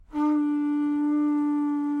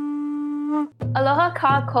Aloha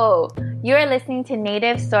kako! You are listening to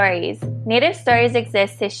Native Stories. Native Stories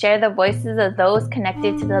exist to share the voices of those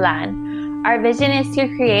connected to the land. Our vision is to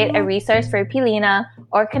create a resource for Pilina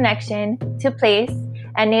or connection to place,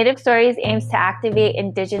 and Native Stories aims to activate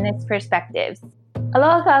Indigenous perspectives.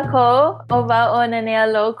 Aloha kako! Ova o nanea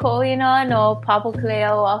loko ino no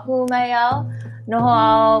papukleo wahu mayao no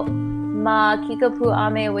ho'ao ma kikapu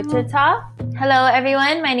ame Wichita. Hello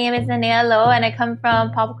everyone, my name is Nanea Lo and I come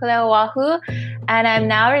from Papakolea, Oahu, and I'm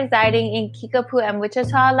now residing in Kickapoo and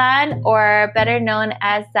Wichita land, or better known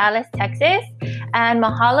as Dallas, Texas. And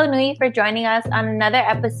mahalo nui for joining us on another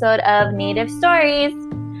episode of Native Stories.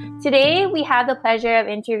 Today we have the pleasure of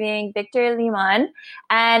interviewing Victor Limon,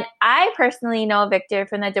 and I personally know Victor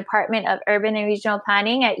from the Department of Urban and Regional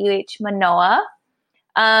Planning at UH Manoa.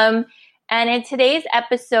 And in today's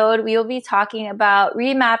episode, we will be talking about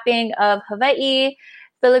remapping of Hawaii,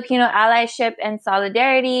 Filipino allyship and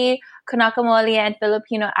solidarity, Kanaka Maoli and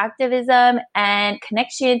Filipino activism, and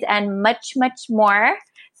connections, and much, much more.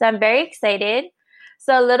 So I'm very excited.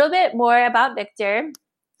 So a little bit more about Victor.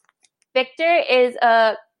 Victor is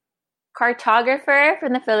a cartographer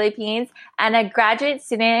from the Philippines and a graduate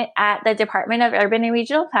student at the Department of Urban and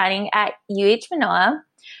Regional Planning at UH Manoa.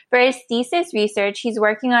 For his thesis research, he's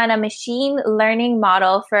working on a machine learning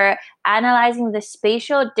model for analyzing the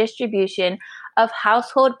spatial distribution of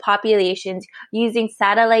household populations using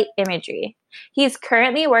satellite imagery. He's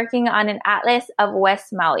currently working on an atlas of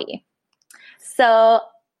West Maui. So,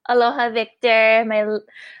 aloha, Victor, my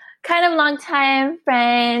kind of long-time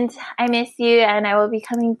friend. I miss you, and I will be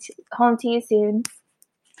coming home to you soon.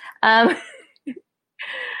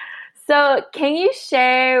 So, can you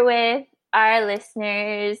share with our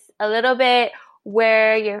listeners a little bit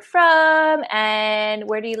where you're from and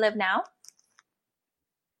where do you live now?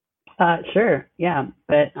 Sure. Yeah.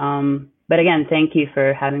 But again, thank you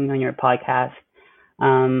for having me on your podcast.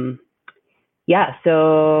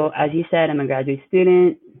 So as you said, I'm a graduate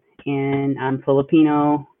student and I'm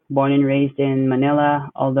Filipino, born and raised in Manila,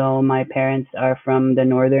 although my parents are from the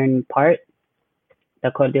northern part, the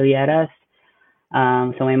Cordilleras.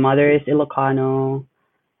 So my mother is Ilocano,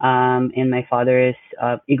 and my father is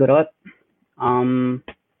Igorot. And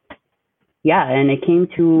I came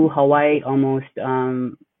to Hawaii almost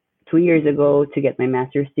 2 years ago to get my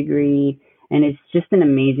master's degree, and it's just an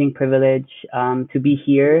amazing privilege to be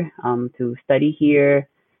here, to study here,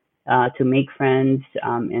 to make friends,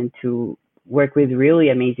 and to work with really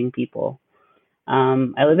amazing people.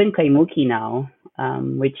 I live in Kaimuki now,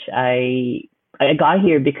 which I got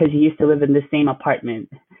here because I used to live in the same apartment.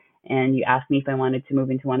 And you asked me if I wanted to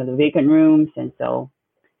move into one of the vacant rooms, and so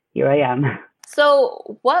here I am.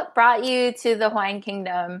 So what brought you to the Hawaiian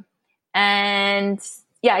Kingdom? And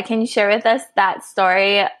can you share with us that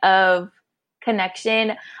story of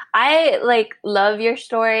connection? I love your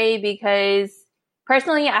story because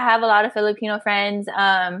personally I have a lot of Filipino friends.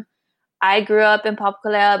 I grew up in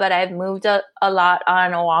Papakolea, but I've moved a lot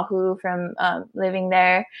on Oahu from living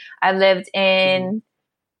there. I've lived in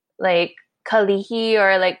Kalihi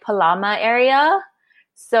or Palama area.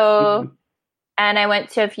 So, and I went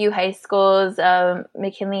to a few high schools,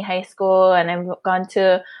 McKinley High School, and I've gone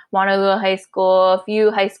to Honolulu High School, a few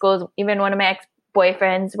high schools. Even one of my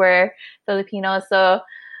ex-boyfriends were Filipino. So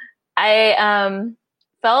I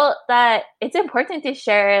felt that it's important to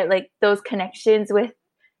share those connections with,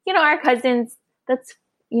 our cousins that's,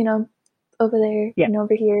 over there and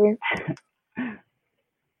over here.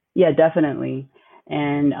 Yeah, definitely.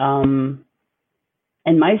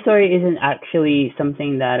 And my story isn't actually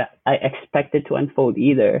something that I expected to unfold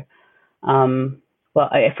either.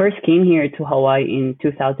 I first came here to Hawaii in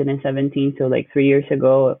 2017, so 3 years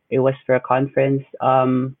ago. It was for a conference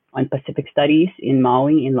on Pacific Studies in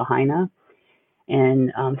Maui, in Lahaina.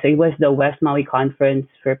 And so it was the West Maui Conference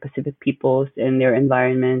for Pacific Peoples and their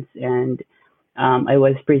environments. And I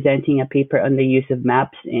was presenting a paper on the use of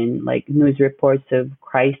maps in news reports of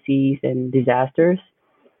crises and disasters.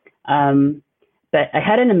 But I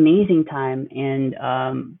had an amazing time, and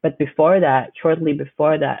but shortly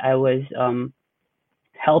before that, I was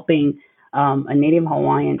helping a Native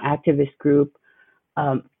Hawaiian activist group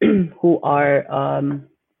who are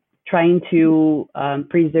trying to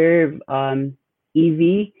preserve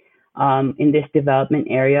iwi in this development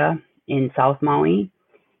area in South Maui,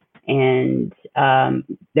 and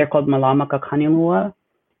they're called Malamaka Kanilua,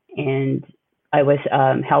 and I was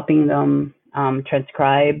helping them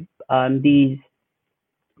transcribe these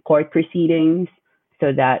court proceedings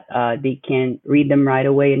so that they can read them right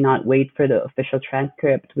away and not wait for the official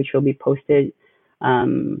transcript, which will be posted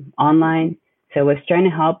online. So I was trying to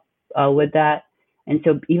help with that. And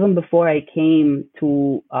so even before I came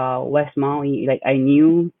to West Maui, like I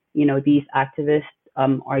knew, these activist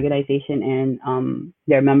organization and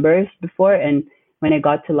their members before. And when I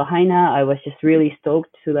got to Lahaina, I was just really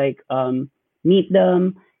stoked to like meet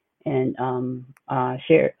them and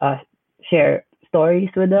share stories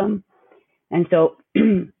with them. And so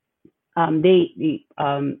they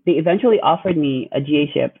eventually offered me a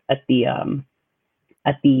GA-ship at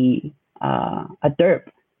DERP,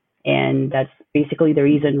 and that's basically the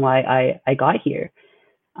reason why I got here.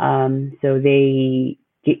 So they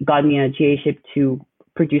got me a GA-ship to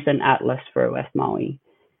produce an atlas for West Maui,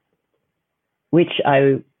 which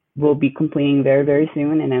I will be completing very, very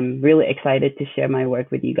soon. And I'm really excited to share my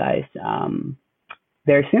work with you guys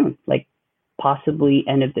very soon, like possibly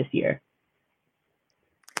end of this year.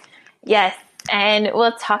 Yes. And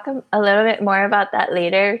we'll talk a little bit more about that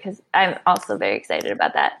later because I'm also very excited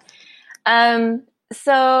about that.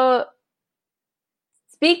 So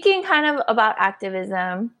speaking kind of about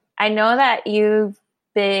activism, I know that you've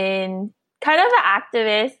been kind of an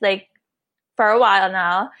activist like for a while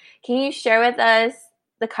now. Can you share with us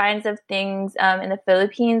the kinds of things in the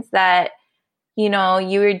Philippines that, you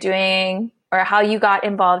were doing or how you got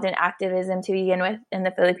involved in activism to begin with in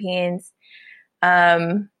the Philippines?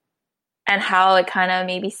 And how it kind of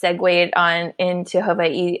maybe segued on into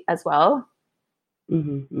Hawaii as well?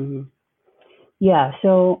 Mm-hmm, mm-hmm. Yeah,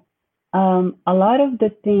 so a lot of the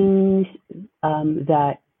things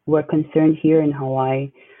that we're concerned here in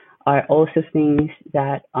Hawaii are also things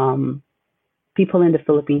that people in the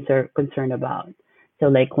Philippines are concerned about. So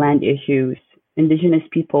like land issues, indigenous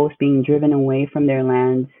peoples being driven away from their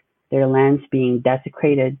lands being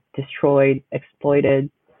desecrated, destroyed, exploited.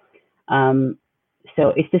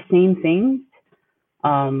 So it's the same thing.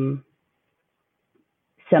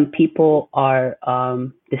 Some people are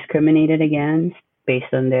discriminated against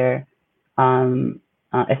based on their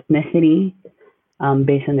ethnicity,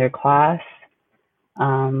 based on their class.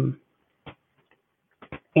 And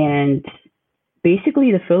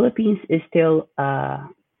basically, the Philippines is still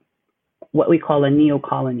what we call a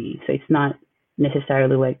neo-colony. So it's not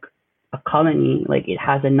necessarily like a colony, like it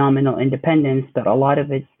has a nominal independence, but a lot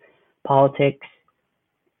of its politics,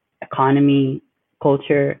 economy,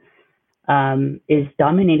 culture is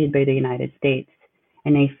dominated by the United States.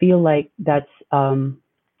 And I feel like that's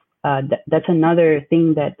another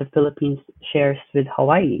thing that the Philippines shares with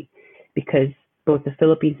Hawaii, because both the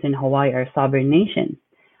Philippines and Hawaii are sovereign nations,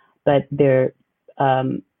 but they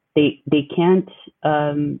can't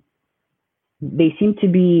they seem to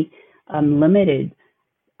be limited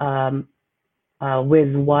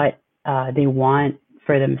with what they want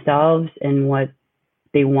for themselves and what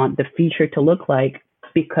they want the future to look like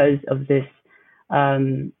because of this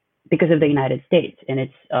because of the United States and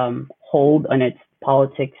its hold on its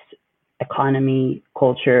politics, economy,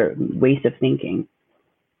 culture, ways of thinking.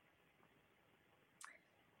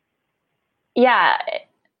 Yeah,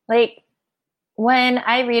 like when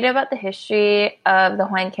I read about the history of the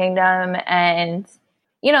Hawaiian Kingdom, and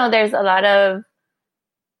there's a lot of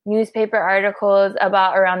newspaper articles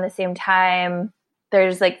about around the same time.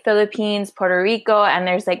 There's like Philippines, Puerto Rico, and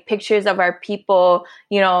there's like pictures of our people,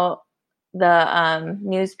 the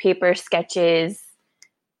newspaper sketches,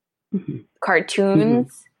 Mm-hmm. cartoons.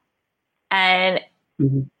 Mm-hmm. And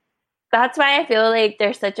mm-hmm. That's why I feel like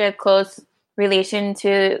there's such a close relation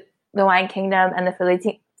to the Hawaiian Kingdom and the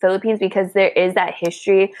Philippines, because there is that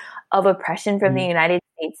history of oppression from mm-hmm. the United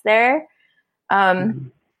States there. Mm-hmm.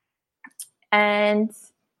 And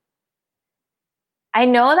I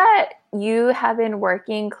know that you have been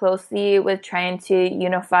working closely with trying to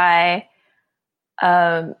unify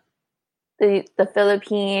the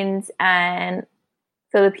Philippines and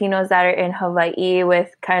Filipinos that are in Hawaii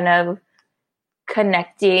with kind of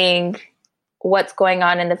connecting what's going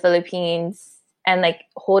on in the Philippines and like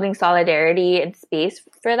holding solidarity and space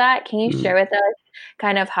for that. Can you mm-hmm. share with us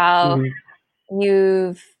kind of how mm-hmm.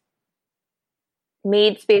 you've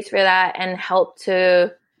made space for that and helped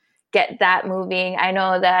to get that moving? I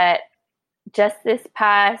know that just this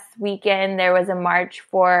past weekend, there was a march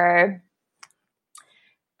for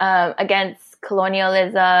against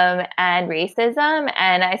colonialism and racism.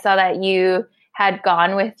 And I saw that you had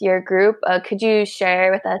gone with your group. Could you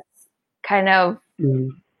share with us kind of mm-hmm.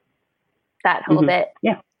 that whole mm-hmm. bit?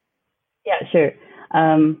 Yeah, sure.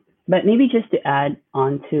 But maybe just to add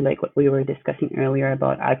on to like what we were discussing earlier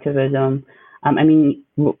about activism. I mean,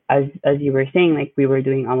 as you were saying, like we were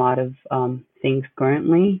doing a lot of things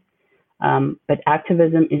currently, but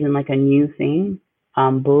activism isn't like a new thing.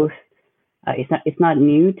 It's not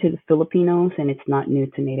new to the Filipinos, and it's not new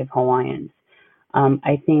to Native Hawaiians.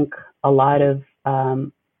 I think a lot of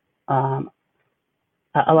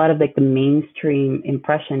a lot of like the mainstream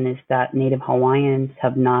impression is that Native Hawaiians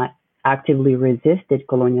have not actively resisted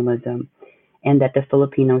colonialism, and that the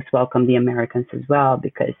Filipinos welcomed the Americans as well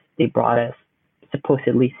because they brought us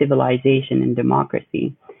supposedly civilization and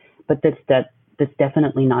democracy. But that's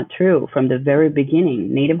definitely not true. From the very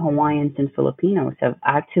beginning, Native Hawaiians and Filipinos have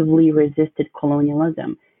actively resisted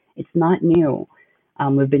colonialism. It's not new.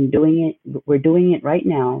 We've been doing it. We're doing it right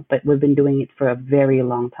now, but we've been doing it for a very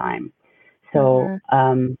long time. So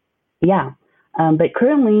yeah, but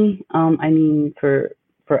currently, I mean, for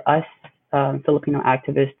us Filipino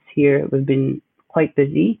activists here, we've been quite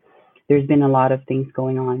busy. There's been a lot of things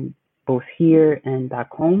going on both here and back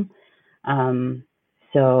home.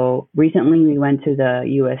 So recently, we went to the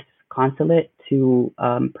U.S. consulate to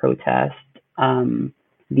protest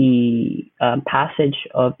the passage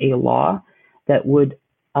of a law that would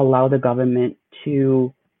allow the government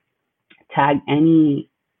to tag any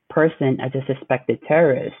person as a suspected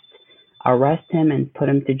terrorist, arrest him, and put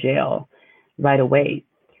him to jail right away,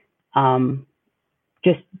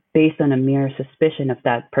 just based on a mere suspicion of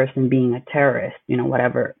that person being a terrorist, you know,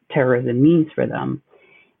 whatever terrorism means for them.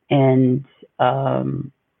 And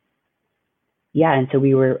yeah, and so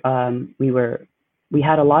we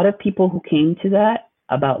had a lot of people who came to that,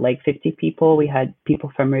 about like 50 people. We had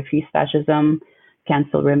people from Refuse Fascism,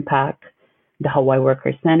 Cancel RIMPAC, the Hawaii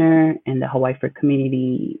Workers Center, and the Hawaii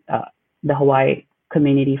Community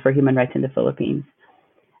for Human Rights in the Philippines.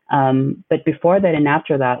 But before that and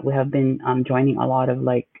after that, we have been joining a lot of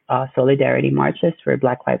like solidarity marches for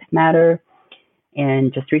Black Lives Matter.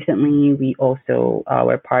 And just recently, we also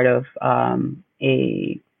were part of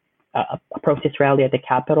a protest rally at the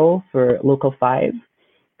Capitol for Local 5,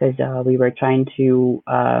 because we were trying to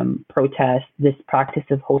protest this practice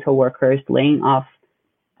of hotel workers laying off,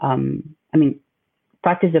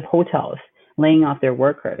 practice of hotels laying off their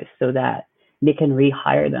workers so that they can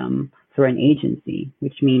rehire them through an agency,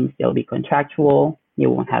 which means they'll be contractual, they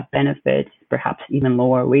won't have benefits, perhaps even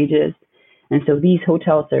lower wages. And so these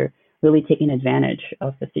hotels are really taking advantage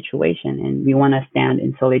of the situation. And we want to stand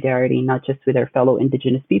in solidarity, not just with our fellow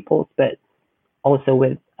Indigenous peoples, but also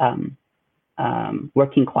with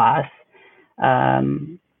working class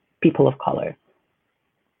people of color.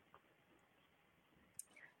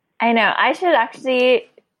 I know.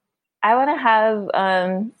 I want to have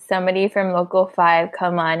somebody from Local 5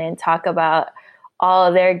 come on and talk about all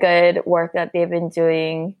of their good work that they've been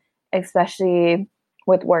doing, especially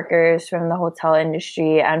with workers from the hotel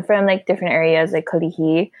industry and from like different areas like Kalihi.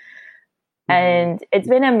 Mm-hmm. And it's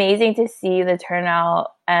been amazing to see the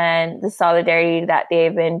turnout and the solidarity that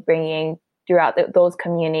they've been bringing throughout those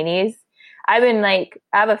communities. I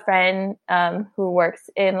have a friend who works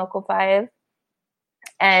in Local 5,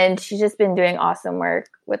 and she's just been doing awesome work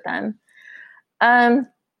with them. I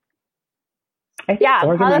think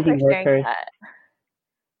organizing workers.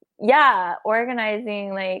 Yeah,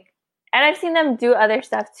 organizing, and I've seen them do other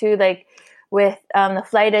stuff too, like with the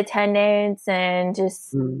flight attendants and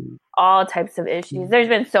just all types of issues. There's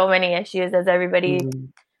been so many issues, as everybody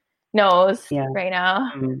knows right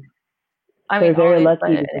now. We're very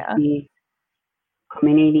lucky to see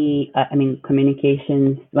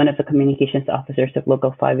communications. One of the communications officers of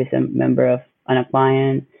Local 5 is a member of Anak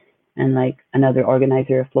Bayan, and like another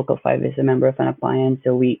organizer of Local 5 is a member of Anak Bayan.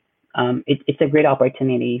 So it's a great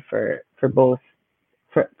opportunity for both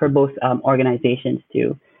organizations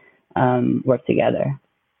to work together.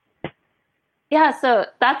 Yeah, so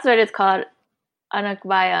that's what it's called, Anak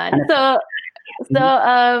Bayan.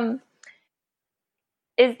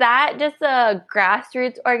 Is that just a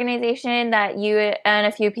grassroots organization that you and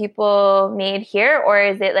a few people made here, or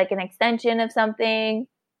is it like an extension of something?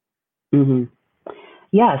 Mm-hmm.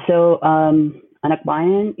 Yeah, so Anak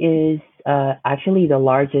Bayan is actually the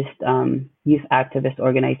largest youth activist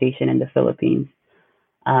organization in the Philippines.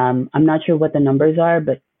 I'm not sure what the numbers are,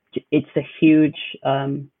 but it's a huge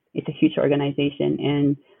organization,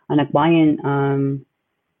 and Anak Bayan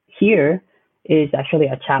here is actually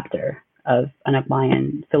a chapter of Anak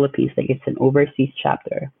Bayan Philippines. Like, it's an overseas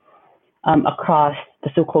chapter. Across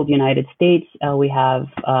the so-called United States, we have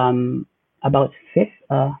about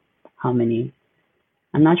how many?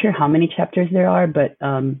 I'm not sure how many chapters there are, but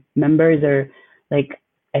members are I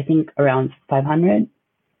think around 500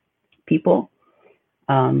 people.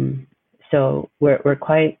 So we're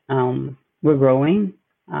quite we're growing,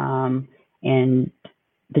 and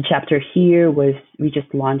the chapter here we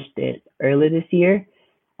just launched it early this year,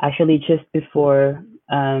 actually just before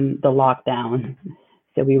the lockdown.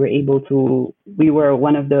 So we were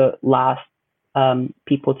one of the last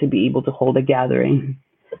people to be able to hold a gathering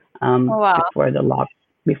before the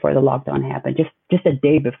lockdown happened, just a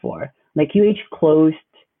day before. Like UH closed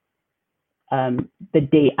the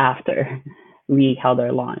day after we held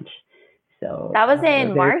our launch. So That was we're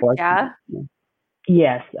in very March, fortunate. yeah.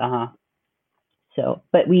 Yes. So,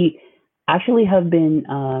 but we actually have been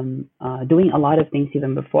doing a lot of things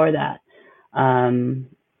even before that. Um,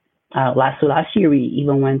 last year we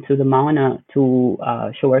even went to the Mauna to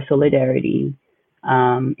show our solidarity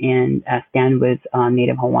and stand with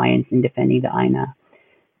Native Hawaiians in defending the Aina.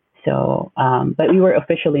 So, but we were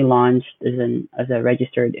officially launched as a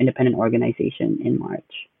registered independent organization in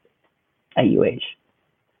March at UH.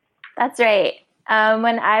 That's right.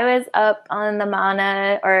 When I was up on the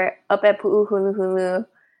Mauna or up at Pu'uhuluhulu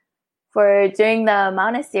for doing the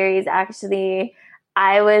Mauna series, actually,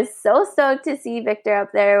 I was so stoked to see Victor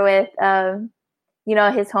up there with,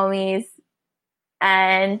 his homies.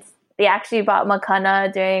 And they actually bought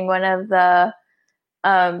makana during one of the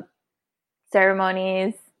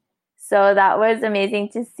ceremonies. So that was amazing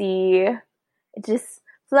to see. It just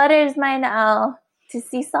flutters my now to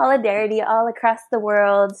see solidarity all across the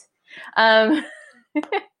world.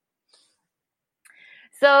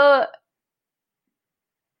 So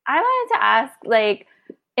I wanted to ask, like,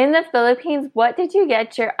 in the Philippines, what did you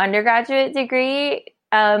get your undergraduate degree?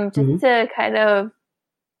 Just to kind of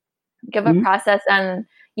give a process on,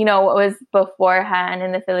 what was beforehand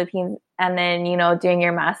in the Philippines and then, doing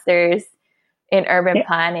your master's in urban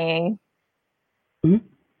planning.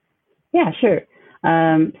 Yeah, sure.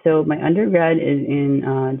 So my undergrad is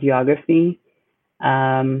in geography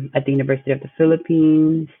at the University of the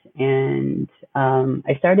Philippines, and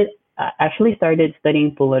I actually started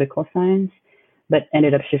studying political science, but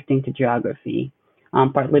ended up shifting to geography,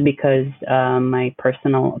 partly because my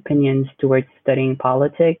personal opinions towards studying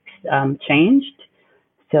politics changed.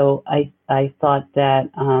 So I thought that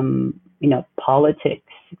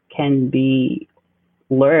politics can be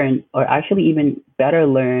learned, or actually even better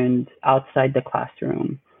learned, outside the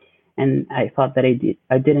classroom. And I thought that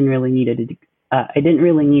I didn't really need a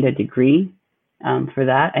degree for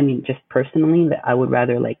that. I mean, just personally, that I would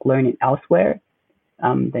rather like learn it elsewhere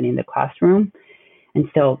than in the classroom. And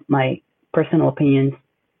so my personal opinions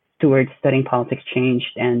towards studying politics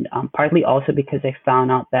changed, and partly also because I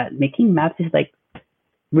found out that making maps is like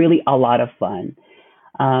really a lot of fun.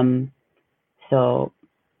 So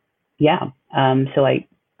yeah, so I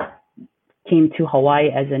came to Hawaii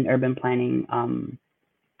as an urban planning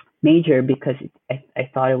major because I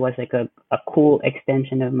thought it was like a cool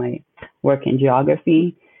extension of my work in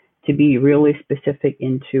geography to be really specific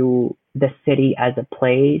into the city as a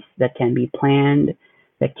place that can be planned,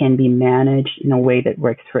 that can be managed in a way that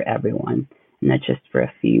works for everyone, and not just for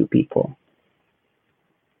a few people.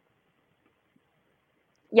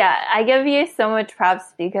 Yeah, I give you so much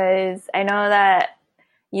props because I know that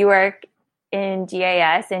you work in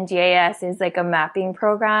GIS, and GIS is like a mapping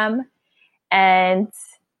program. And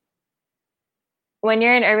when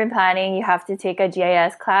you're in urban planning, you have to take a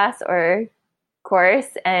GIS class or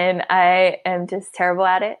course, and I am just terrible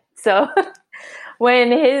at it. So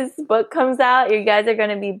when his book comes out, you guys are going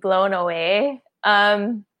to be blown away.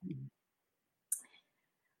 Also,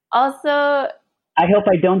 I hope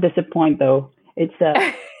I don't disappoint, though. It's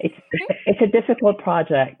a difficult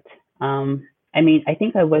project. I mean, I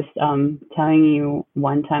think I was telling you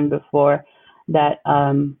one time before that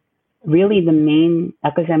really the main,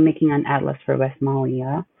 because I'm making an atlas for West Maui,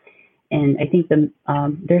 yeah, and I think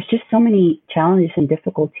there's just so many challenges and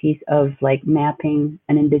difficulties of like mapping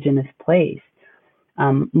an indigenous place.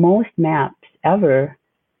 Most maps ever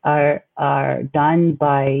are done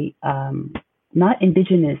by not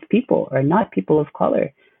indigenous people or not people of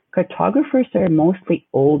color. Cartographers are mostly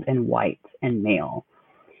old and white and male,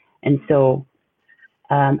 and so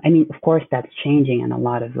I mean, of course, that's changing, and a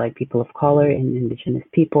lot of like people of color and indigenous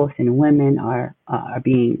peoples and women are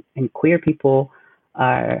being, and queer people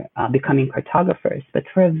are becoming cartographers. But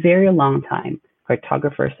for a very long time,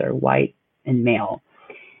 cartographers are white and male,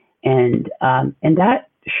 and that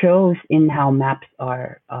shows in how maps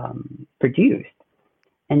are produced.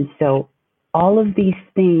 And so all of these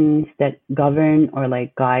things that govern or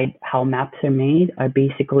like guide how maps are made are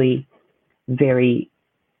basically very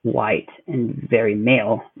white and very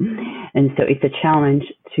male. And so it's a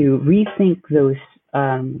challenge to rethink those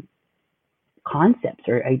concepts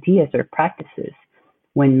or ideas or practices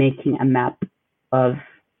when making a map of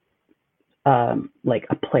like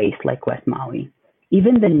a place like West Maui.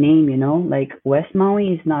 Even the name, like West Maui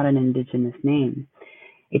is not an indigenous name.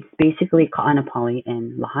 It's basically Ka'anapali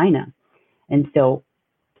and Lahaina. And so,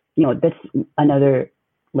 that's another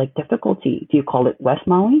like difficulty. Do you call it West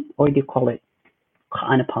Maui or do you call it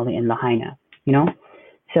Ka'anapali and Lahaina?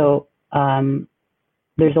 So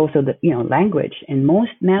there's also the language, and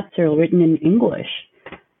most maps are written in English.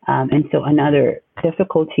 And so another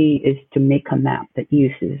difficulty is to make a map that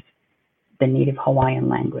uses the native Hawaiian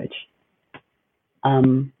language.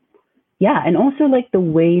 Yeah, and also like the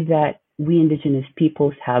way that we indigenous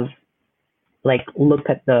peoples have like look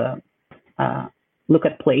at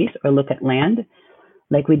place or look at land.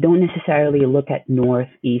 Like we don't necessarily look at north,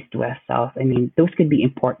 east, west, south. I mean, those could be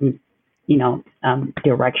important,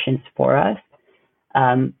 directions for us,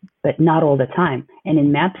 but not all the time. And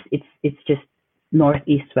in maps, it's just north,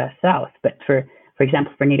 east, west, south. But for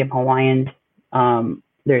example, for Native Hawaiians,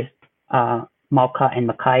 there's Mauka and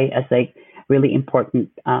Makai as like really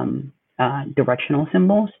important directional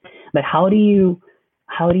symbols. But how do you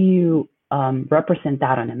represent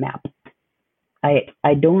that on a map?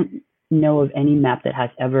 I don't know of any map that has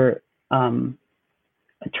ever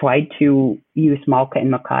tried to use Mauka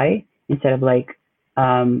and Makai instead of like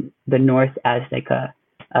the north as like a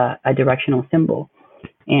directional symbol.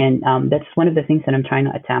 And that's one of the things that I'm trying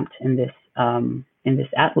to attempt in this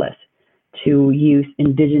atlas, to use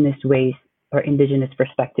indigenous ways or indigenous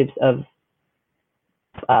perspectives of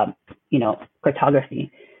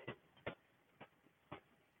cartography.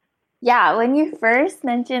 Yeah, when you first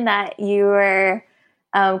mentioned that you were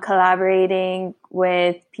collaborating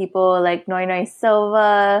with people like Noinoi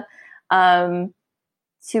Silva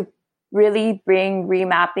to really bring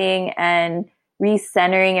remapping and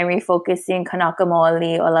recentering and refocusing Kanaka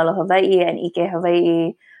Mo'oli, Olelo Hawaii, and Ike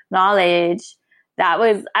Hawaii knowledge, I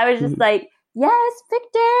was just like, yes,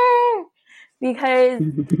 Victor! Because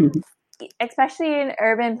especially in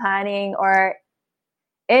urban planning or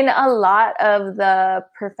in a lot of the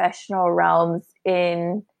professional realms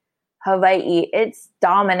in Hawaii, it's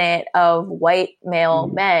dominant of white male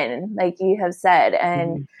men, like you have said.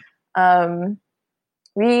 And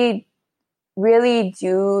we really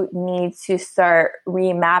do need to start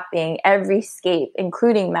remapping every scape,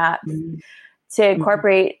 including maps, to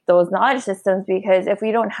incorporate those knowledge systems, because if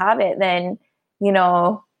we don't have it, then,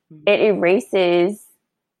 it erases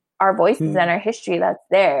our voices and our history that's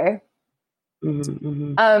there. Yeah,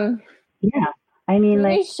 I mean,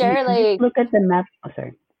 like, share, you look at the map. Oh,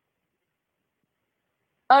 sorry.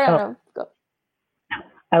 No, go.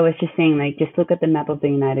 I was just saying, like, just look at the map of the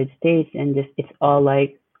United States, and it's all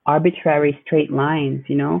like arbitrary straight lines,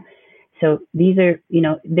 So these are,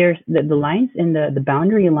 there's the lines and the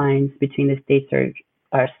boundary lines between the states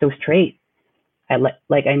are so straight.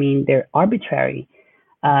 I mean, they're arbitrary,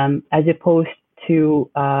 as opposed to,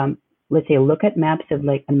 let's say, look at maps of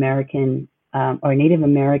like American or Native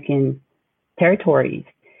American territories,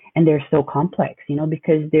 and they're so complex,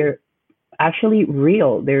 because they're actually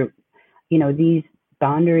real. They're, these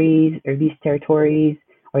boundaries or these territories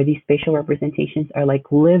or these spatial representations are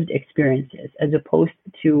like lived experiences, as opposed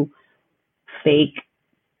to fake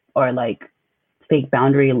or like fake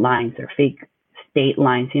boundary lines or fake state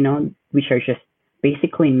lines, which are just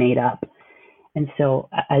basically made up. And so,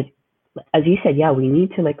 as you said, yeah, we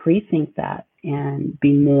need to like rethink that and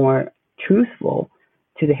be more truthful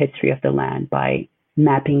to the history of the land by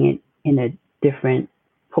mapping it in a different,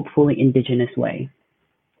 hopefully indigenous way.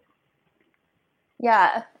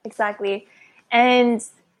 Yeah, exactly. And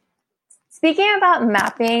speaking about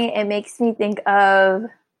mapping, it makes me think of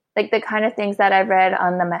like the kind of things that I've read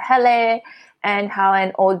on the Mahele, and how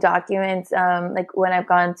in old documents, like when I've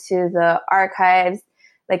gone to the archives,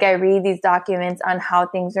 like I read these documents on how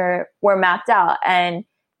things were mapped out. And,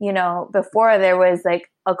 before there was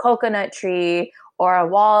like a coconut tree or a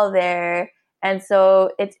wall there. And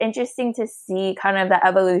so it's interesting to see kind of the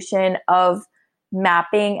evolution of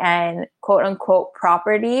mapping and quote unquote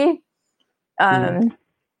property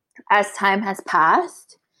as time has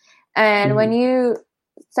passed. And when you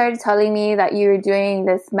started telling me that you were doing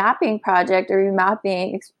this mapping project or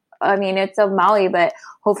remapping, I mean, it's of Maui, but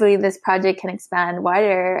hopefully this project can expand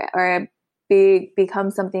wider or become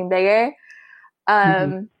something bigger.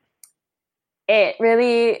 It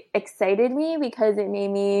really excited me because it made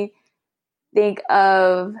me think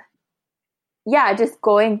of, just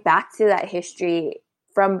going back to that history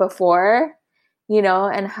from before,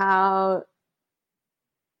 and how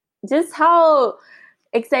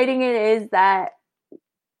exciting it is that,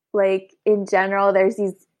 like, in general, there's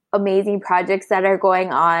these amazing projects that are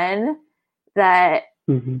going on that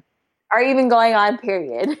are even going on,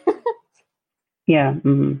 period. Yeah.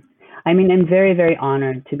 I mean, I'm very, very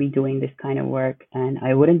honored to be doing this kind of work, and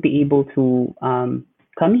I wouldn't be able to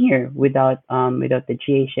come here without the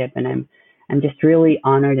GA-ship, and I'm just really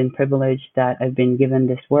honored and privileged that I've been given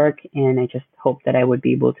this work, and I just hope that I would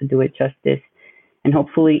be able to do it justice, and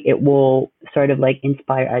hopefully it will sort of like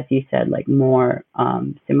inspire, as you said, like more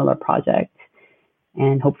similar projects.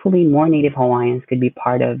 and hopefully more Native Hawaiians could be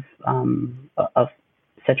part of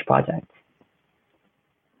such projects.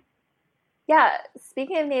 Yeah,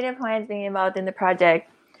 speaking of Native Hawaiians being involved in the project,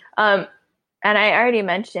 and I already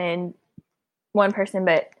mentioned one person,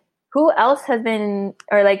 but who else has been,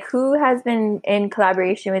 or like who has been in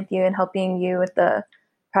collaboration with you and helping you with the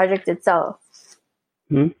project itself?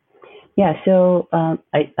 Mm-hmm. Yeah, so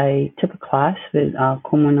I took a class with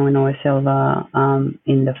Kumu Noa Silva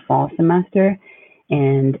in the fall semester,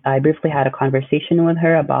 and I briefly had a conversation with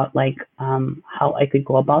her about like how I could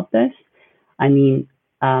go about this. I mean,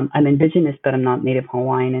 I'm Indigenous, but I'm not Native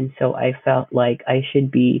Hawaiian, and so I felt like I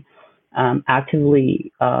should be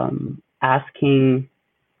actively asking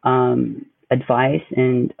advice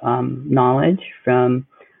and knowledge from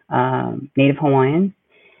Native Hawaiians.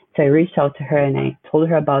 So I reached out to her and I told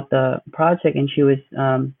her about the project, and she was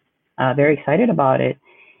very excited about it.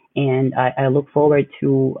 And I look forward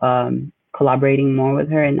to collaborating more with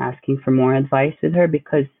her and asking for more advice with her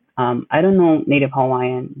because I don't know the Native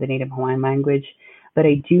Hawaiian language, but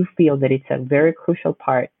I do feel that it's a very crucial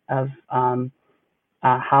part of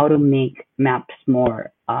how to make maps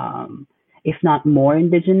more, if not more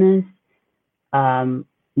indigenous,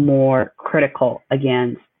 more critical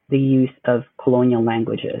against the use of colonial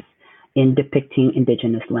languages in depicting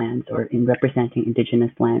indigenous lands or in representing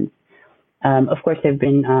indigenous lands. Of course, I've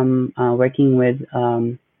been working with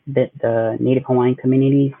the Native Hawaiian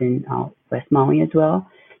communities in West Maui as well.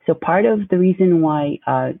 So part of the reason why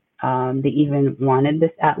they even wanted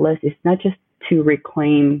this atlas is not just to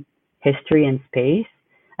reclaim history and space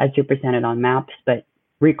as represented on maps, but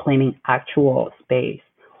reclaiming actual space.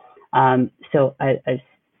 So as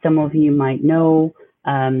some of you might know,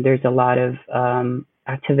 there's a lot of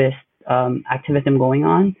activism going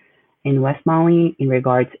on in West Maui in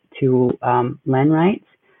regards to land rights.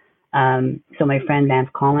 So my friend Lance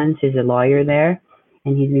Collins is a lawyer there,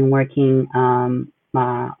 and he's been working,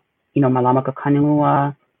 Malamaka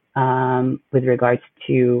Kanilua, with regards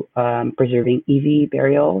to preserving iwi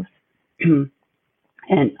burials.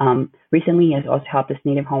 And recently he has also helped this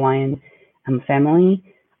Native Hawaiian family,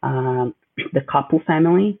 the Kapu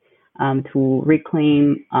family, to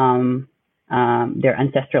reclaim their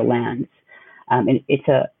ancestral lands. And it's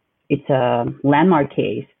a landmark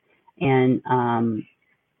case, and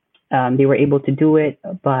they were able to do it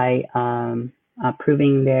by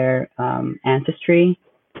proving their ancestry,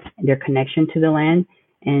 their connection to the land.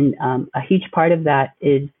 And a huge part of that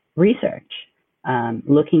is research,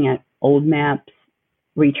 looking at old maps,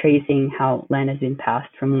 retracing how land has been passed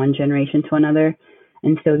from one generation to another.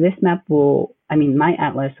 And so this map my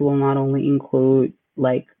atlas will not only include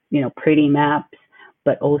pretty maps,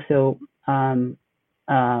 but also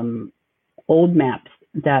old maps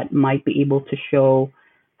that might be able to show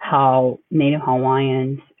how Native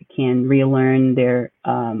Hawaiians can relearn their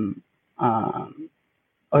or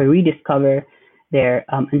rediscover their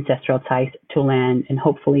ancestral ties to land, and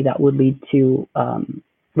hopefully that would lead to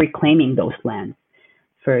reclaiming those lands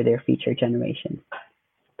for their future generations.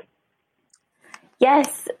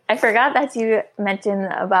 Yes, I forgot that you mentioned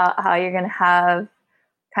about how you're going to have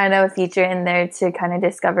kind of a feature in there to kind of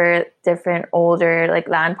discover different older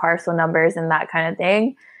land parcel numbers and that kind of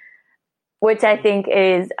thing, which I think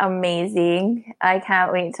is amazing. I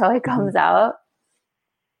can't wait till it comes out.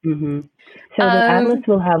 Mm-hmm. So the atlas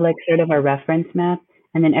will have sort of a reference map,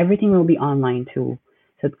 and then everything will be online too.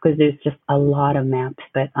 So because there's just a lot of maps,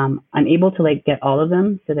 but I'm able to get all of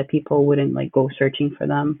them so that people wouldn't go searching for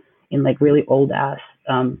them in really old ass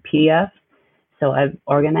PDF. So I've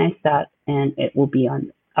organized that, and it will be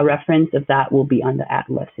on a reference of that will be on the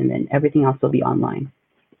atlas, and then everything else will be online.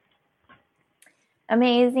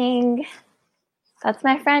 Amazing. That's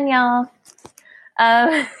my friend, y'all.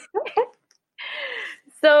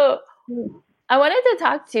 So I wanted to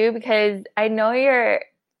talk too, because I know you're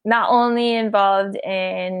not only involved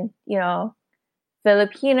in,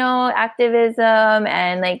 Filipino activism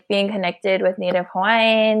and being connected with Native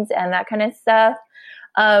Hawaiians and that kind of stuff.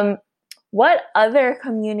 What other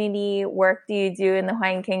community work do you do in the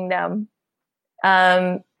Hawaiian Kingdom?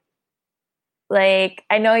 I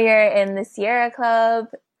know you're in the Sierra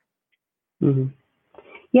Club. Mm-hmm.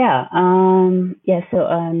 Yeah. So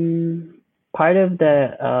part of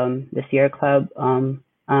the Sierra Club, I'm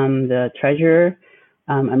the treasurer.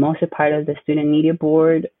 I'm also part of the student media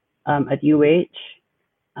board at UH.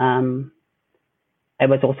 I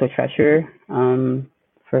was also treasurer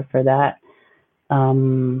for that.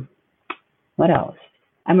 What else?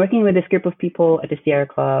 I'm working with this group of people at the Sierra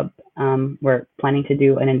Club. We're planning to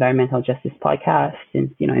do an environmental justice podcast,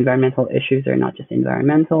 since environmental issues are not just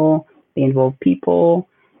environmental; they involve people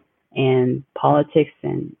and politics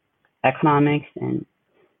and economics, and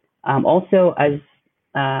also as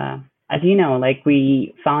you know, like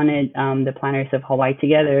we founded the Planners of Hawaii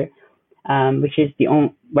together, which is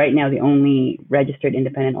right now the only registered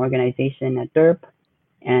independent organization at DERP,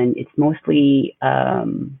 and it's mostly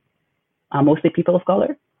people of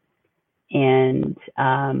color. And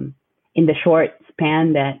in the short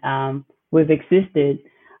span that we've existed,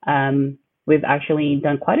 we've actually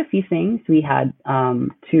done quite a few things. We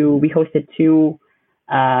hosted two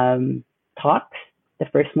talks. The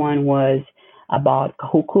first one was about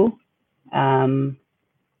Kahuku, the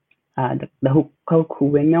Kahuku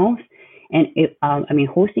windmills, and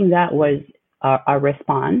hosting that was our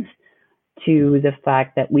response to the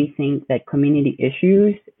fact that we think that community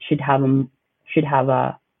issues should have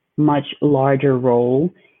a much larger role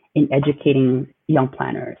in educating young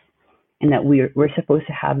planners, and that we're supposed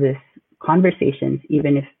to have this conversations,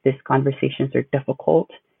 even if these conversations are difficult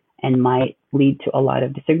and might lead to a lot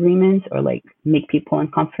of disagreements or like make people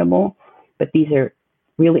uncomfortable. But these are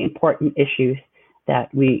really important issues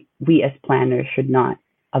that we as planners should not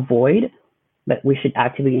avoid, but we should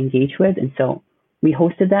actively engage with. And so we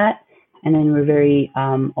hosted that, and then we're very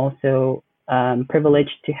also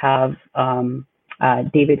privileged to have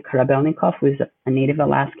David Karabelnikov, who is a native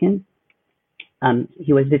Alaskan.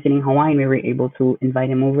 He was visiting Hawaii, and we were able to invite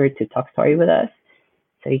him over to talk story with us.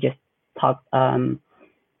 So he just talked, and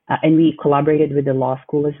we collaborated with the law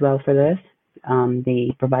school as well for this.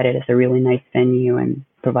 They provided us a really nice venue and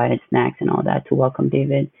provided snacks and all that to welcome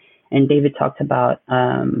David. And David talked about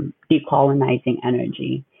decolonizing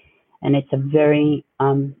energy, and it's a very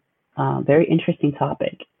interesting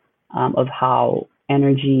topic of how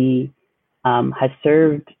energy has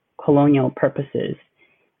served colonial purposes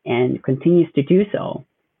and continues to do so,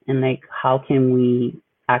 and like how can we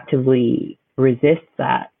actively resist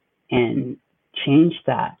that and change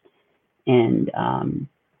that. And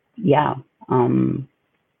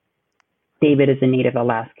David, as a native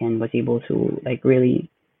Alaskan, was able to like really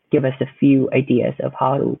give us a few ideas of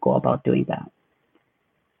how to go about doing that.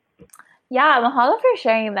 Yeah, mahalo for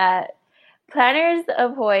sharing that. Planners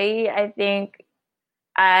of Hawaii, I think,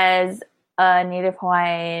 as a native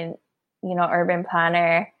Hawaiian, urban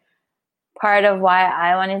planner, part of why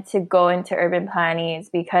I wanted to go into urban planning is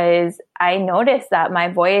because I noticed that my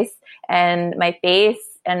voice and my face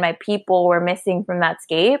and my people were missing from that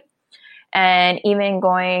scape. And even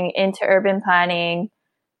going into urban planning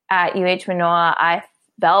at UH Manoa, I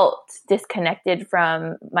felt disconnected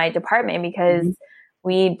from my department because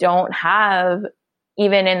we don't have,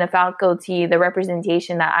 even in the faculty, the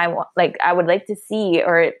representation that I would like to see,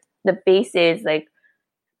 or the faces, like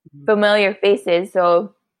familiar faces.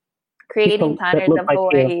 So creating Planners of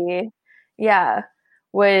Hawaii,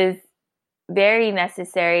 was very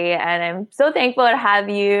necessary. And I'm so thankful to have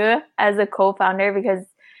you as a co-founder, because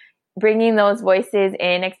bringing those voices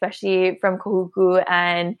in, especially from Kahuku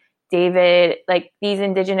and David, like these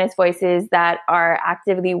indigenous voices that are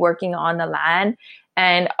actively working on the land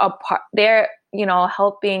and they're,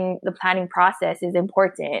 helping the planning process is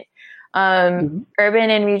important. Urban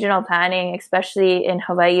and regional planning, especially in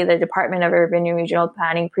Hawaii, the Department of Urban and Regional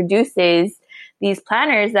Planning produces these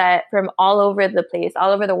planners that from all over the place,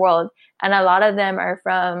 all over the world. And a lot of them are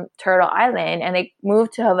from Turtle Island, and they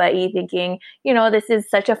moved to Hawaii thinking, this is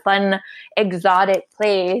such a fun, exotic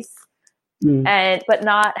place, but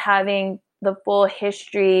not having the full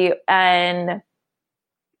history and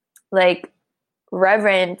like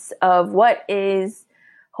reverence of what is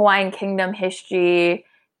Hawaiian Kingdom history,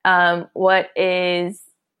 what is,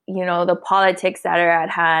 the politics that are at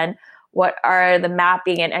hand, what are the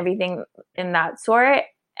mapping and everything in that sort.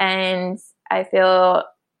 And I feel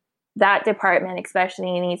that department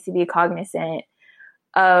especially needs to be cognizant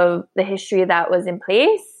of the history that was in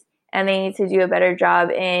place, and they need to do a better job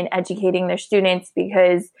in educating their students,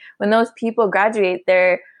 because when those people graduate,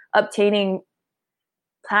 they're obtaining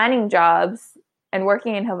planning jobs and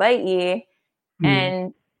working in Hawaii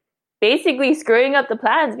and basically screwing up the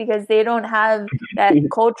plans because they don't have that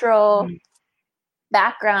cultural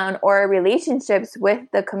background or relationships with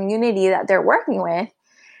the community that they're working with.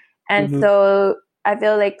 And so I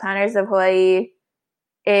feel like Planners of Hawaii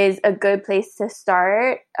is a good place to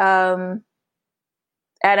start. And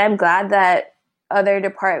I'm glad that other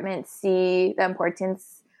departments see the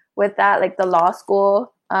importance with that, like the law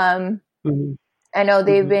school. I know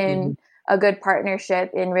they've been a good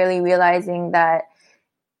partnership in really realizing that,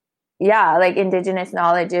 like indigenous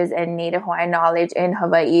knowledges and Native Hawaiian knowledge in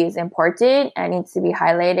Hawaii is important and needs to be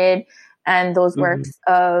highlighted. And those works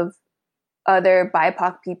of other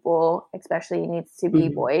BIPOC people especially needs to be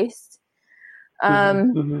voiced.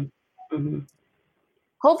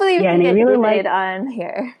 Hopefully we Yeah, can and I get really David like on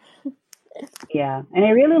here. yeah, and I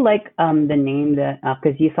really like the name that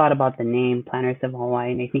because you thought about the name Planners of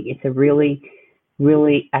Hawaii, and I think it's a really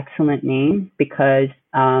really excellent name because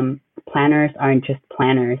planners aren't just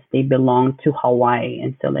planners; they belong to Hawaii,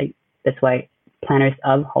 and so like that's why Planners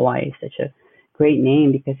of Hawaii is such a great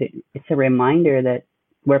name because it's a reminder that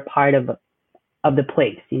we're part of the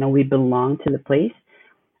place. You know, we belong to the place.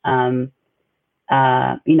 Um,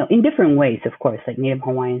 you know, in different ways, of course. Like Native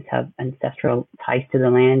Hawaiians have ancestral ties to the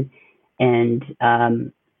land, and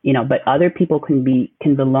you know, but other people can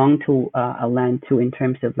belong to a land too in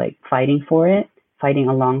terms of like fighting for it, fighting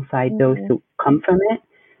alongside those Mhm. who come from it.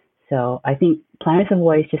 So I think Planners of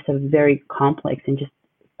Hawaii is just a very complex and just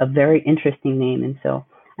a very interesting name, and so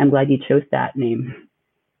I'm glad you chose that name.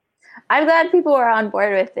 I'm glad people are on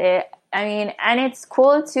board with it. I mean, and it's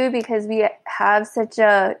cool too because we have such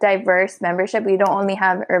a diverse membership. We don't only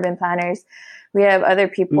have urban planners. We have other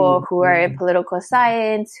people who are in Mm-hmm. political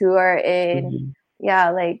science, who are in, Mm-hmm.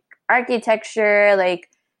 yeah, like architecture, like,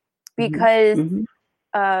 Mm-hmm. because, Mm-hmm.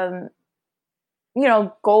 um, you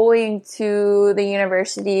know, going to the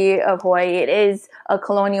University of Hawaii, it is a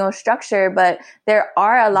colonial structure, but there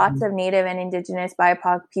are lots of Native and Indigenous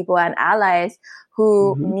BIPOC people and allies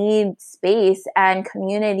who Mm-hmm. need space and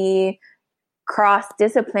community cross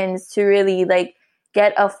disciplines to really like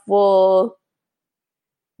get a full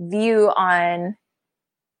view on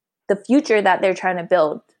the future that they're trying to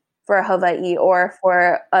build for Hawaii or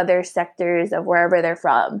for other sectors of wherever they're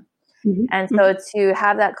from. And Mm-hmm. so to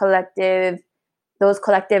have that those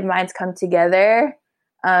collective minds come together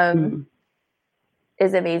Mm-hmm.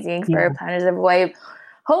 is amazing for Yeah. Planners of Hawaii.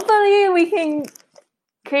 Hopefully we can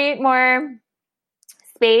create more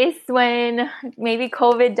space when maybe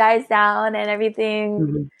COVID dies down and everything,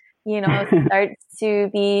 Mm-hmm. you know, starts to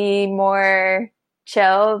be more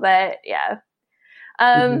chill. But yeah.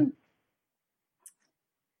 Mm-hmm. Um,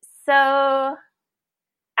 so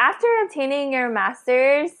after obtaining your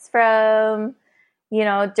master's from, you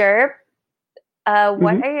know, DERP,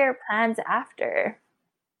 what Mm-hmm. are your plans after?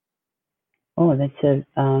 Oh, that's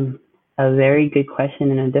a very good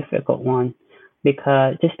question and a difficult one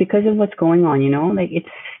because just because of what's going on, you know, like it's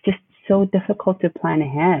just so difficult to plan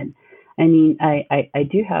ahead. I mean, I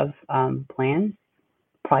do have plans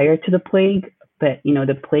prior to the plague, but you know,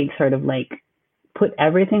 the plague sort of like put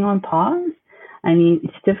everything on pause. I mean,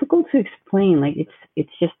 it's difficult to explain. Like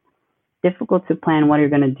it's just difficult to plan what you're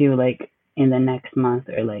gonna do like in the next month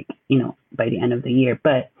or like, you know, by the end of the year.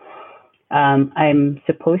 But I'm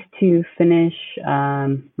supposed to finish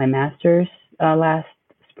my master's last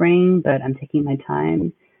spring, but I'm taking my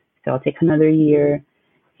time, so I'll take another year.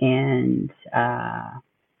 And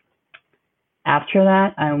after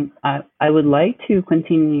that, I would like to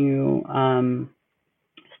continue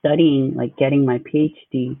studying, like getting my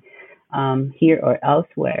PhD here or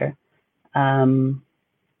elsewhere. Um,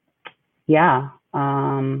 yeah,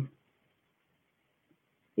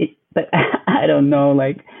 but I don't know,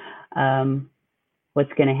 like um,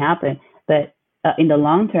 what's going to happen. But in the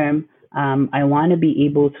long term, I want to be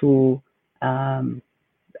able to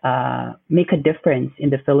make a difference in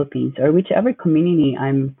the Philippines or whichever community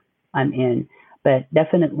I'm in. But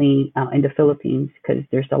definitely in the Philippines because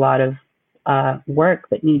there's a lot of work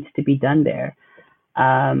that needs to be done there.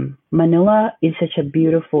 Manila is such a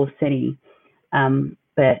beautiful city,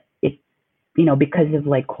 but it you know because of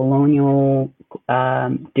like colonial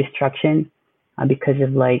destruction, because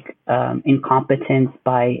of like incompetence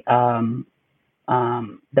by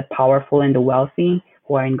the powerful and the wealthy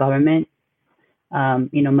who are in government.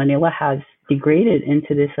 You know, Manila has degraded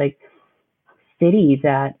into this like city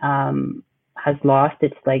that has lost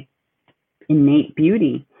its like innate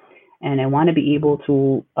beauty, and I want to be able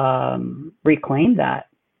to reclaim that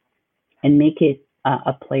and make it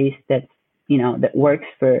a place that's you know that works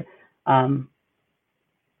for um,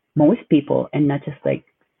 most people and not just like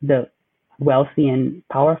the wealthy and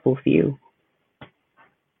powerful few.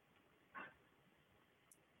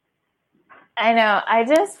 I know. I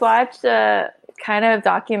just watched a kind of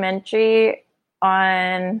documentary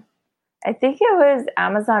on, I think it was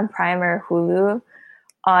Amazon Prime or Hulu,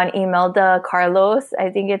 on Imelda Carlos. I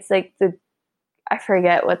think it's like I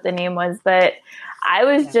forget what the name was, but I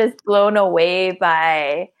was Yeah. just blown away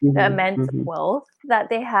by the Mm-hmm, immense mm-hmm, wealth that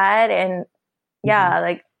they had. And mm-hmm, yeah,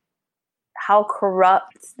 like how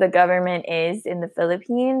corrupt the government is in the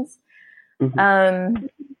Philippines. mm-hmm, Um,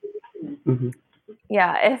 mm-hmm,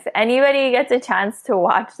 yeah, if anybody gets a chance to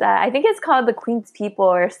watch that, I think it's called The Queen's People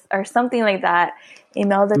or something like that.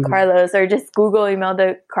 Imelda mm-hmm. Carlos, or just Google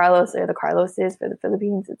Imelda Carlos or the Carloses for the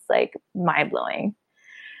Philippines. It's like mind blowing.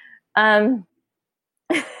 Um,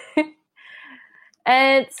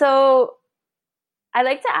 And so I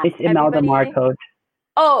like to ask It's Imelda everybody. Marcos.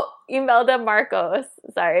 Oh, Imelda Marcos.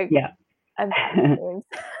 Sorry. Yeah.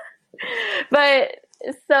 But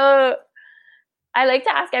so I like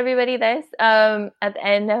to ask everybody this at the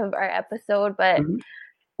end of our episode, but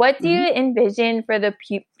what do you envision for the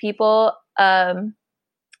people,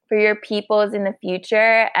 for your peoples in the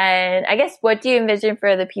future? And I guess, what do you envision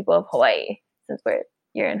for the people of Hawaii, since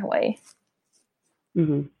you're in Hawaii?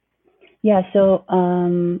 Mm-hmm. Yeah, so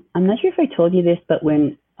I'm not sure if I told you this, but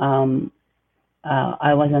when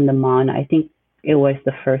I was on the Mon, I think it was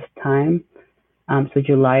the first time, so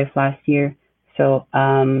July of last year. So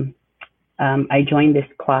I joined this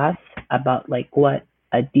class about like what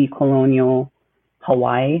a decolonial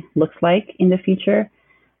Hawaii looks like in the future.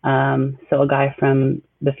 So a guy from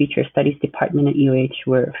the Future Studies Department at UH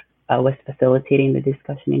was facilitating the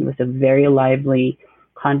discussion, and it was a very lively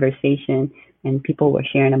conversation, and people were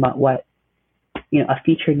sharing about what a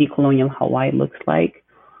future decolonial Hawaii looks like.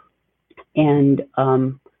 And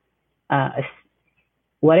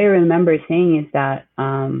what I remember saying is that,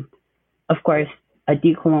 of course, a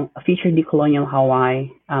future decolonial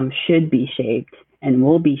Hawaii should be shaped and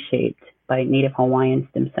will be shaped by Native Hawaiians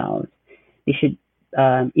themselves. You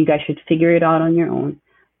guys should figure it out on your own,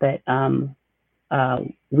 but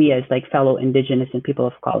we as like fellow Indigenous and people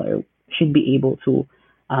of color should be able to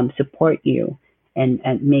support you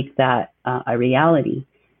and make that a reality.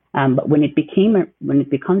 But when it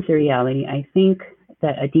becomes a reality, I think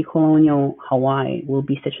that a decolonial Hawaii will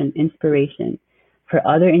be such an inspiration for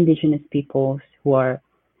other Indigenous peoples who are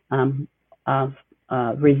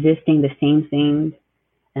resisting the same things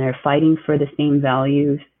and are fighting for the same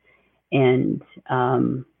values, and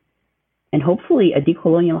hopefully a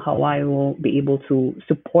decolonial Hawaii will be able to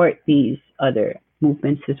support these other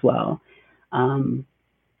movements as well,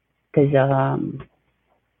 because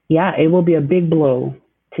it will be a big blow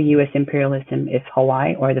to U.S. imperialism if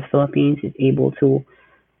Hawaii or the Philippines is able to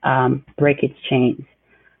break its chains.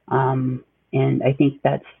 And I think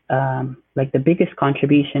that's like the biggest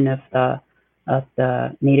contribution of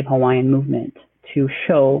the Native Hawaiian movement, to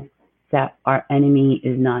show that our enemy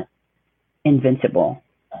is not invincible,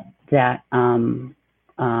 that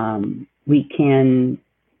we can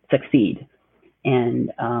succeed,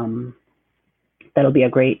 and that'll be a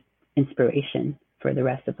great inspiration for the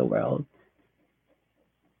rest of the world.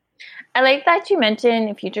 I like that you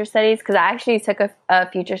mentioned future studies, because I actually took a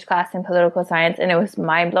futures class in political science, and it was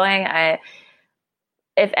mind-blowing.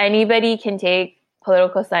 If anybody can take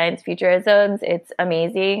political science futurisms, it's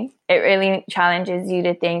amazing. It really challenges you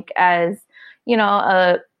to think as,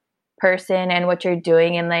 a person and what you're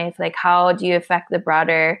doing in life. Like, how do you affect the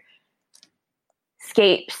broader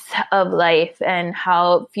scapes of life, and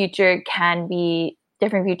how different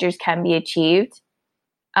futures can be achieved.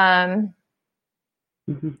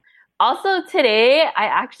 Also today, I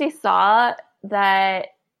actually saw that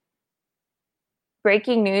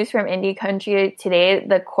breaking news from Indie Country today,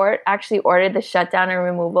 the court actually ordered the shutdown and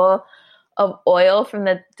removal of oil from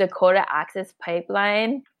the Dakota Access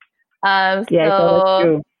Pipeline. So that's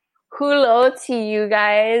true. Hulo to you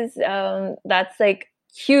guys. That's like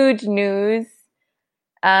huge news.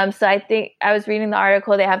 So I think I was reading the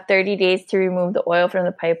article, they have 30 days to remove the oil from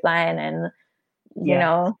the pipeline, and you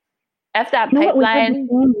know, F that pipeline.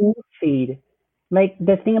 Feed. Like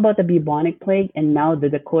the thing about the bubonic plague and now the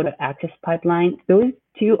Dakota Access Pipeline, those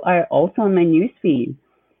two are also on my news feed.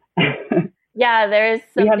 Yeah, there's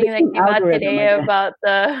something that came out today about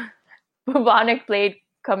the bubonic plague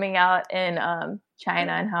coming out in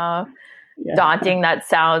China, and how daunting that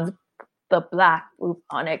sounds, the black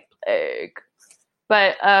bubonic plague.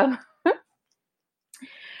 But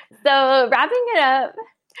so wrapping it up,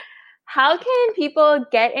 how can people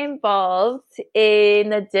get involved in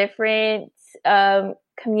the different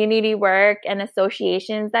community work and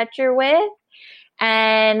associations that you're with?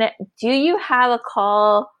 And do you have a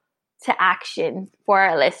call to action for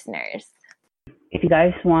our listeners? If you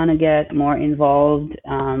guys want to get more involved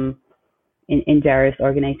in various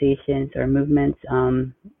organizations or movements,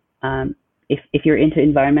 if you're into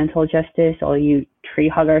environmental justice, all you tree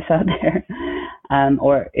huggers out there,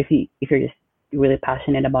 or if you're just really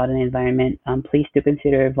passionate about an environment, please do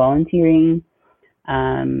consider volunteering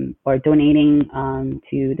or donating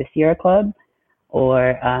to the Sierra Club,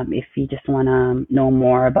 or if you just want to know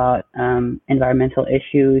more about environmental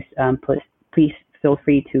issues, please feel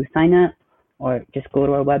free to sign up or just go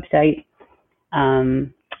to our website.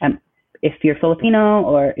 If you're Filipino,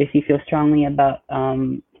 or if you feel strongly about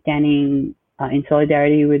standing in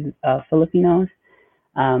solidarity with Filipinos,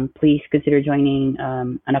 please consider joining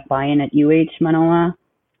an Akbayan at UH Manoa,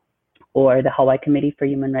 or the Hawaii Committee for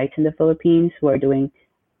Human Rights in the Philippines, who are doing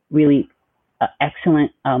really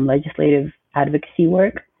excellent legislative advocacy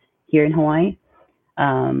work here in Hawaii.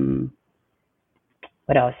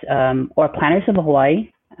 What else? Or Planners of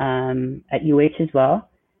Hawaii at UH as well.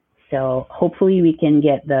 So hopefully we can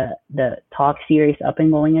get the talk series up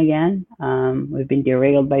and going again. We've been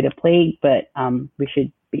derailed by the plague, but we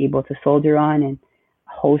should be able to soldier on and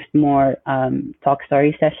host more talk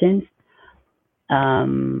story sessions.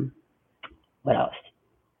 What else?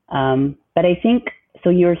 But I think, so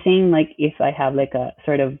you were saying like if I have like a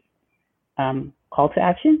sort of call to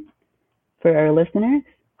action for our listeners?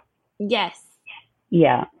 Yes.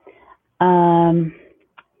 Yeah.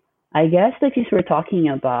 I guess like since we're talking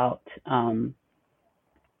about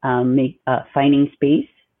finding space,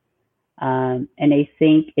 and I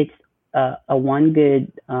think it's a one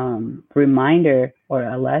good reminder or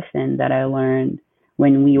a lesson that I learned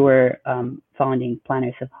when we were founding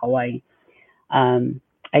Planners of Hawaii.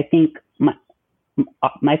 I think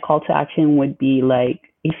my call to action would be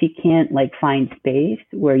like, if you can't like find space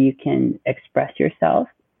where you can express yourself,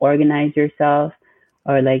 organize yourself,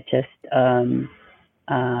 or like just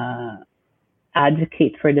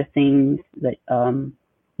advocate for the things that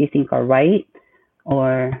you think are right,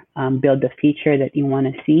 or build the future that you want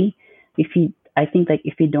to see. I think like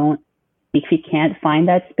if you can't find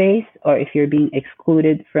that space, or if you're being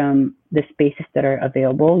excluded from the spaces that are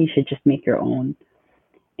available, you should just make your own,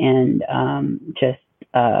 and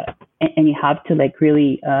and you have to like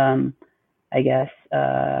really, I guess,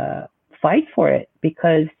 fight for it,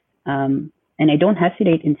 because, and I don't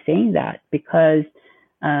hesitate in saying that, because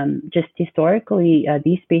just historically,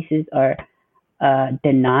 these spaces are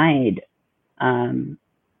denied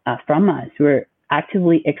from us. We're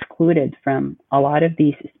actively excluded from a lot of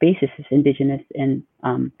these spaces as Indigenous and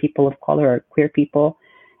people of color or queer people.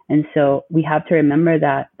 And so we have to remember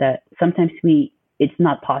that sometimes it's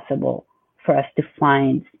not possible for us to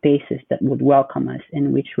find spaces that would welcome us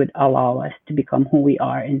and which would allow us to become who we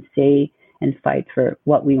are and say and fight for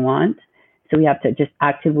what we want. So we have to just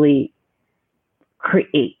actively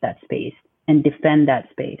create that space and defend that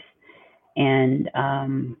space. And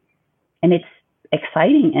it's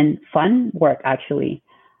exciting and fun work, actually.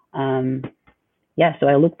 So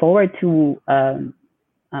I look forward to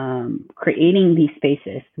creating these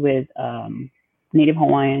spaces with Native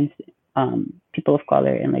Hawaiians, people of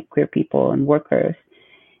color, and like queer people and workers.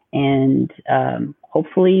 And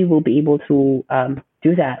hopefully we'll be able to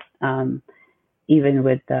do that even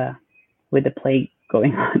with the plague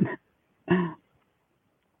going on.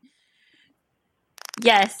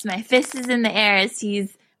 Yes, my fist is in the air as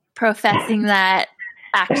he's professing that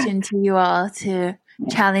action to you all, to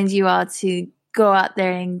challenge you all to go out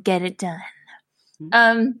there and get it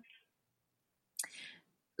done.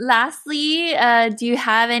 Lastly, do you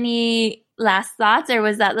have any last thoughts, or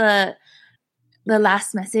was that the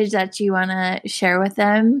last message that you want to share with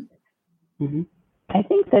them? Mm-hmm. I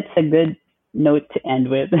think that's a good note to end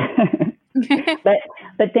with.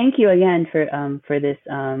 But thank you again for this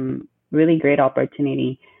really great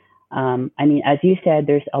opportunity. I mean, as you said,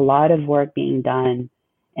 there's a lot of work being done,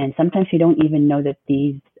 and sometimes you don't even know that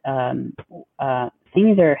these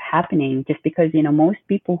things are happening, just because, most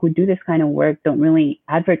people who do this kind of work don't really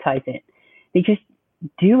advertise it. They just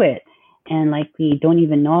do it, and like we don't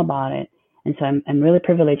even know about it. And so I'm really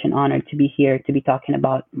privileged and honored to be here to be talking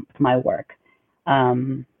about my work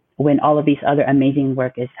when all of these other amazing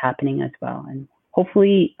work is happening as well. And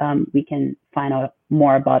hopefully we can find out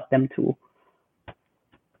more about them too.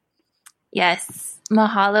 Yes.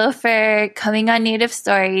 Mahalo for coming on Native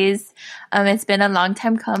Stories. It's been a long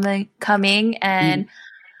time coming, and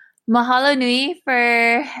mahalo nui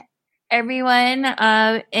for everyone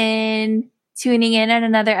in tuning in on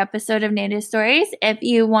another episode of Native Stories. If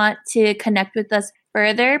you want to connect with us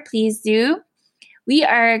further, please do. We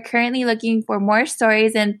are currently looking for more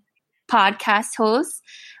stories and podcast hosts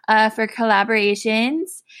for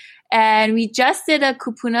collaborations. And we just did a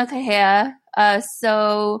Kupuna Kahea.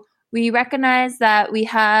 So we recognize that we've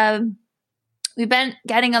been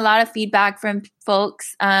getting a lot of feedback from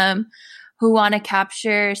folks who want to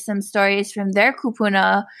capture some stories from their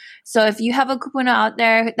kupuna. So if you have a kupuna out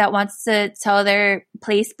there that wants to tell their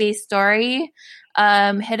place-based story,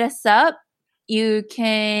 hit us up. You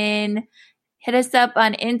can hit us up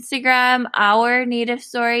on Instagram, Our Native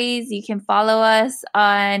Stories. You can follow us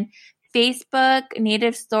on Facebook,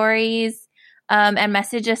 Native Stories, and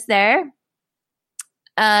message us there.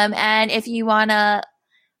 And if you want to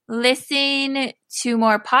listen to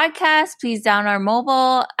more podcasts, please download our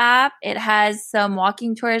mobile app. It has some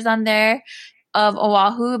walking tours on there of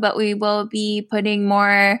Oahu, but we will be putting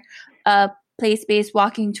more place-based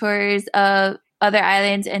walking tours of other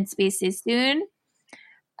islands and spaces soon.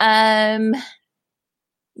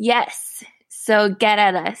 Yes, so get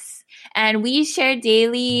at us. And we share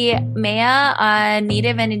daily Maya on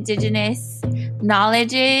Native and Indigenous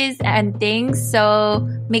knowledges and things. So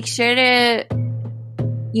make sure to,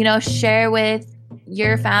 share with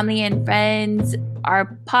your family and friends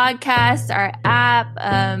our podcast, our app,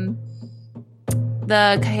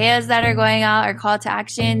 the kahayas that are going out, our call to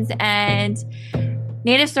actions. And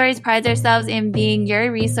Native Stories prides ourselves in being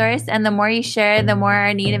your resource. And the more you share, the more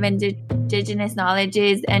our Native and Indigenous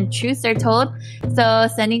knowledges and truths are told. So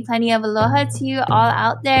sending plenty of aloha to you all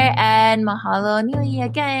out there, and mahalo nui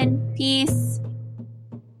again. Peace.